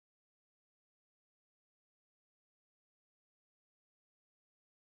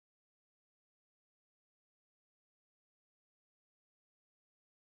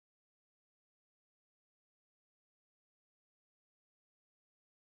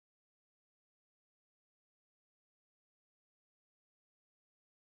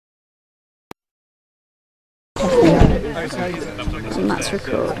And that's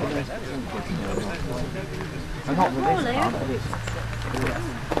record. Not with this one, but it's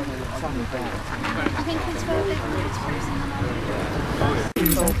I think it's where it's frozen.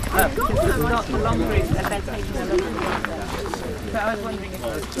 Not the long route, and they're taking a little longer. So I was wondering if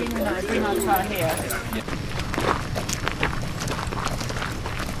between and I bring our car here.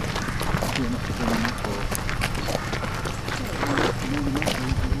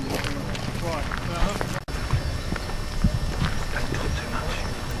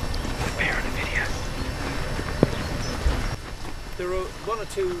 There are one or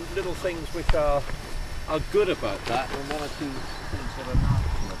two little things which are good about that, and one or two things that are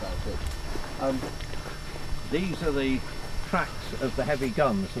nasty about it. These are the tracks of the heavy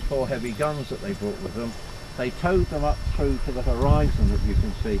guns, the 4 heavy guns that they brought with them. They towed them up through to the horizon that you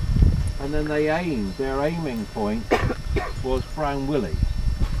can see, and then they aimed. Their aiming point was Brown Willie,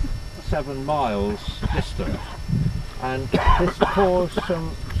 7 miles distant, and this caused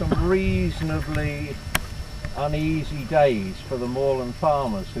some reasonably uneasy days for the moorland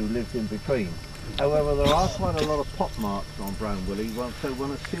farmers who lived in between. However, there are quite a lot of pot marks on Brown Willie, so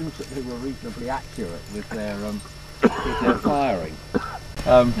one assumes that they were reasonably accurate with their firing.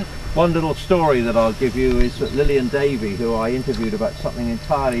 One little story that I'll give you is that Lillian Davey, who I interviewed about something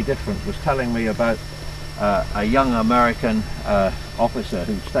entirely different, was telling me about a young American officer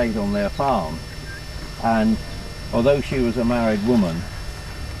who stayed on their farm, and although she was a married woman,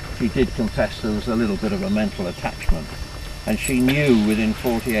 she did confess there was a little bit of a mental attachment, and she knew within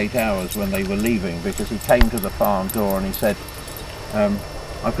 48 hours when they were leaving, because he came to the farm door and he said,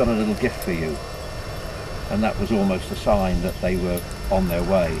 I've got a little gift for you, and that was almost a sign that they were on their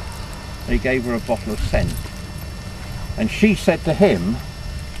way. He gave her a bottle of scent, and she said to him,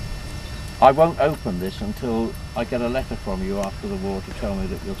 I won't open this until I get a letter from you after the war to tell me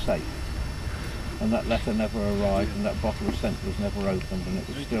that you're safe. And that letter never arrived, and that bottle of scent was never opened, and it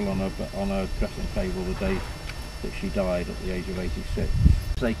was still on her dressing table the day that she died at the age of 86.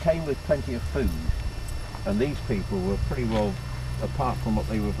 They came with plenty of food, and these people were pretty well, apart from what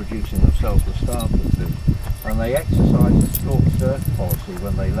they were producing themselves, were starved of food. And they exercised a scorched earth policy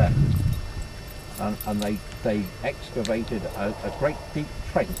when they left, and they excavated a great deep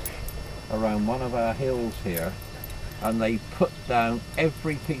trench around one of our hills here, and they put down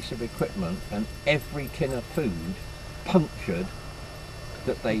every piece of equipment and every tin of food punctured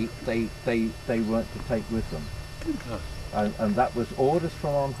that they weren't to take with them. And that was orders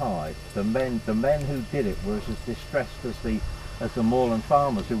from on high. The men who did it were as distressed as the moorland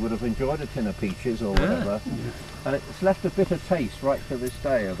farmers, who would have enjoyed a tin of peaches or whatever. And it's left a bitter taste right to this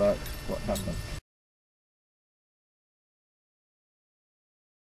day about what happened.